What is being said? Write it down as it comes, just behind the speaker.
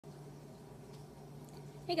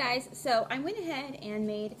Hey guys, so I went ahead and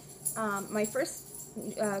made my first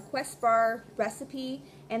Quest bar recipe,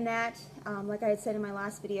 and that, like I had said in my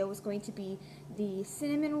last video, was going to be the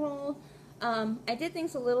cinnamon roll. I did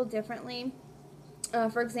things a little differently.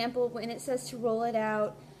 For example, when it says to roll it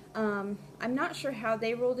out, I'm not sure how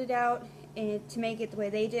they rolled it out to make it the way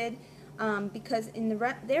they did, because in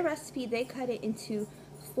their recipe they cut it into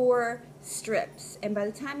 4 strips, and by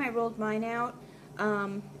the time I rolled mine out,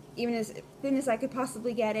 even as thin as I could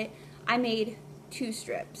possibly get it, I made 2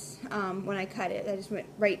 strips when I cut it. I just went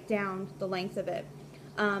right down the length of it.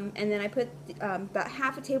 And then I put about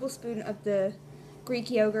half a tablespoon of the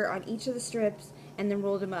Greek yogurt on each of the strips and then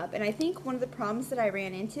rolled them up. And I think one of the problems that I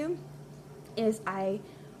ran into is I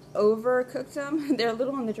overcooked them. They're a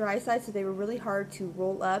little on the dry side, so they were really hard to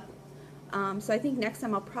roll up. So I think next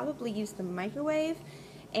time I'll probably use the microwave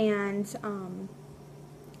and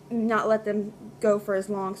not let them go for as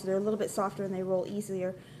long, so they're a little bit softer and they roll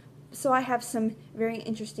easier. So I have some very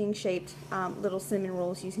interesting shaped little cinnamon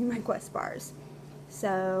rolls using my Quest bars.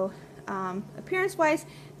 So appearance wise,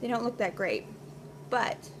 they don't look that great,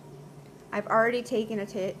 but I've already taken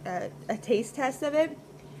a taste test of it,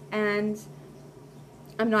 and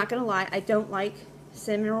I'm not gonna lie, I don't like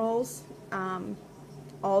cinnamon rolls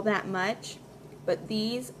all that much, but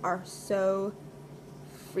these are so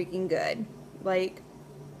freaking good. Like,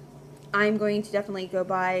 I'm going to definitely go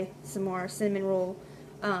buy some more cinnamon roll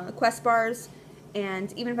Quest bars,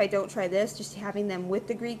 and even if I don't try this, just having them with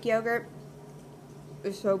the Greek yogurt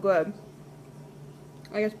is so good.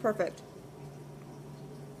 Like, it's perfect.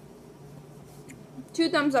 2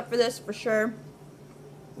 thumbs up for this for sure.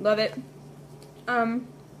 Love it.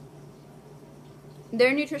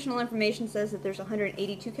 Their nutritional information says that there's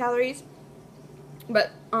 182 calories,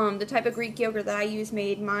 but the type of Greek yogurt that I use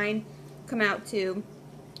made mine come out to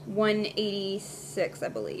 186, I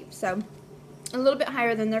believe. So a little bit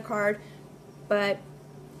higher than their card, but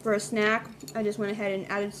for a snack, I just went ahead and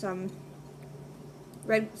added some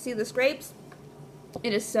red seedless grapes.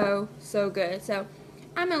 It is so good. So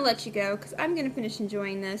I'm gonna let you go because I'm gonna finish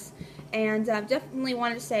enjoying this, and definitely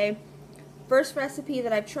wanted to say, first recipe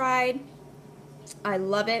that I've tried, I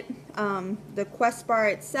love it. The Quest bar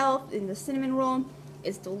itself and the cinnamon roll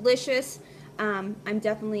is delicious. I'm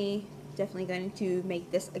definitely going to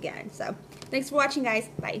make this again. So thanks for watching, guys.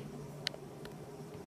 Bye.